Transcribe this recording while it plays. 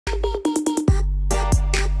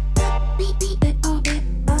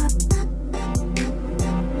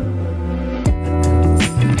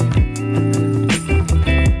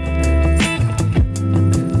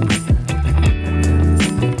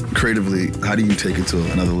How do you take it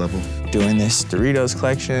to another level? Doing this Doritos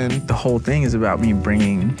collection, the whole thing is about me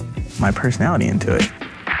bringing my personality into it.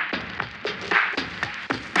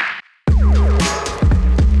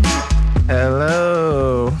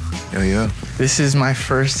 Hello. Yeah. This is my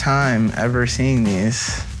first time ever seeing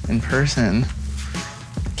these in person.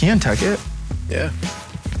 Can you untuck it? Yeah.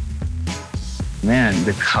 Man,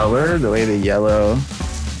 the color, the way the yellow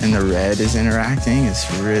and the red is interacting is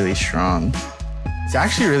really strong. It's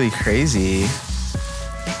actually really crazy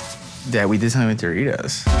that we did something with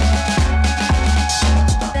Doritos.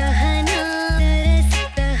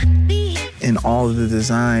 In all of the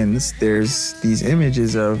designs, there's these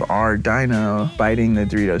images of our dino biting the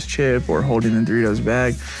Doritos chip or holding the Doritos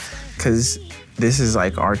bag, because this is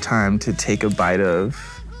like our time to take a bite of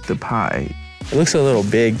the pie. It looks a little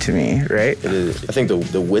big to me, right? It is. I think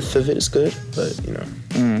the width of it is good, but you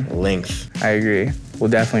know, length. I agree. We'll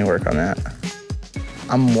definitely work on that.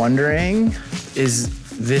 I'm wondering, is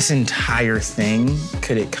this entire thing,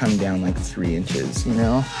 could it come down like 3 inches, you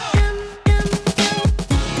know?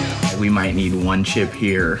 We might need one chip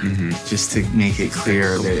here just to make it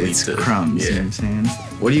clear that it's crumbs, you know what I'm saying?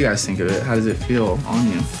 What do you guys think of it? How does it feel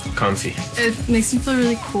on you? Comfy. It makes me feel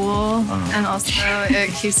really cool, and also it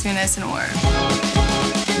keeps me nice and warm.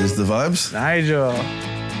 Is the vibes? Nigel,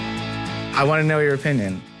 I want to know your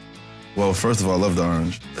opinion. Well, first of all, I love the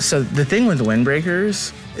orange. So the thing with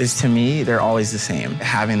windbreakers is, to me, they're always the same.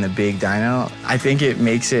 Having the big dino, I think it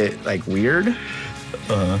makes it like weird,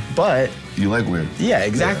 but You like weird? yeah,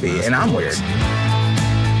 exactly, Yeah, and I'm weird.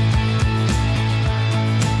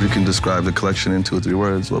 You can describe the collection in 2 or 3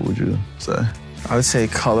 words. What would you say? I would say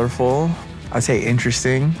colorful. I'd say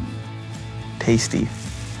interesting, tasty.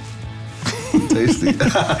 Tasty.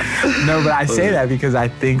 No, but I say that because I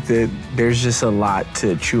think that there's just a lot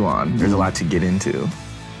to chew on. There's a lot to get into.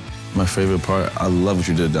 My favorite part, I love what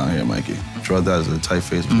you did down here, Mikey. Draw that as a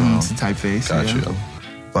typeface. It's a typeface. Got yeah. you.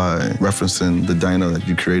 By referencing the dino that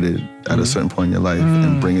you created at a certain point in your life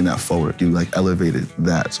and bringing that forward, you like elevated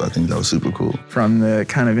that. So I think that was super cool. From the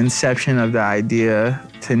kind of inception of the idea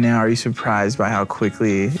to now, are you surprised by how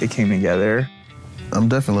quickly it came together? I'm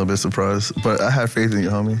definitely a little bit surprised, but I had faith in you,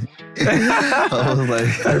 homie. I was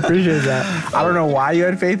like, I appreciate that. I don't know why you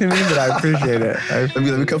had faith in me, but I appreciate it. I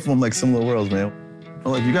mean, we come from like similar worlds, man.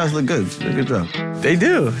 I'm like, you guys look good. You did a good job. They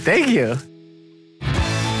do. Thank you.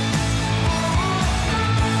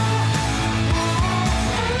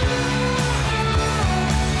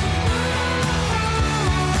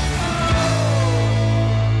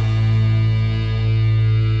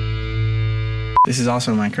 This is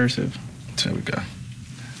also my cursive. There we go.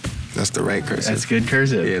 That's the right cursive. That's good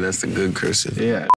cursive. Yeah, that's the good cursive. Yeah.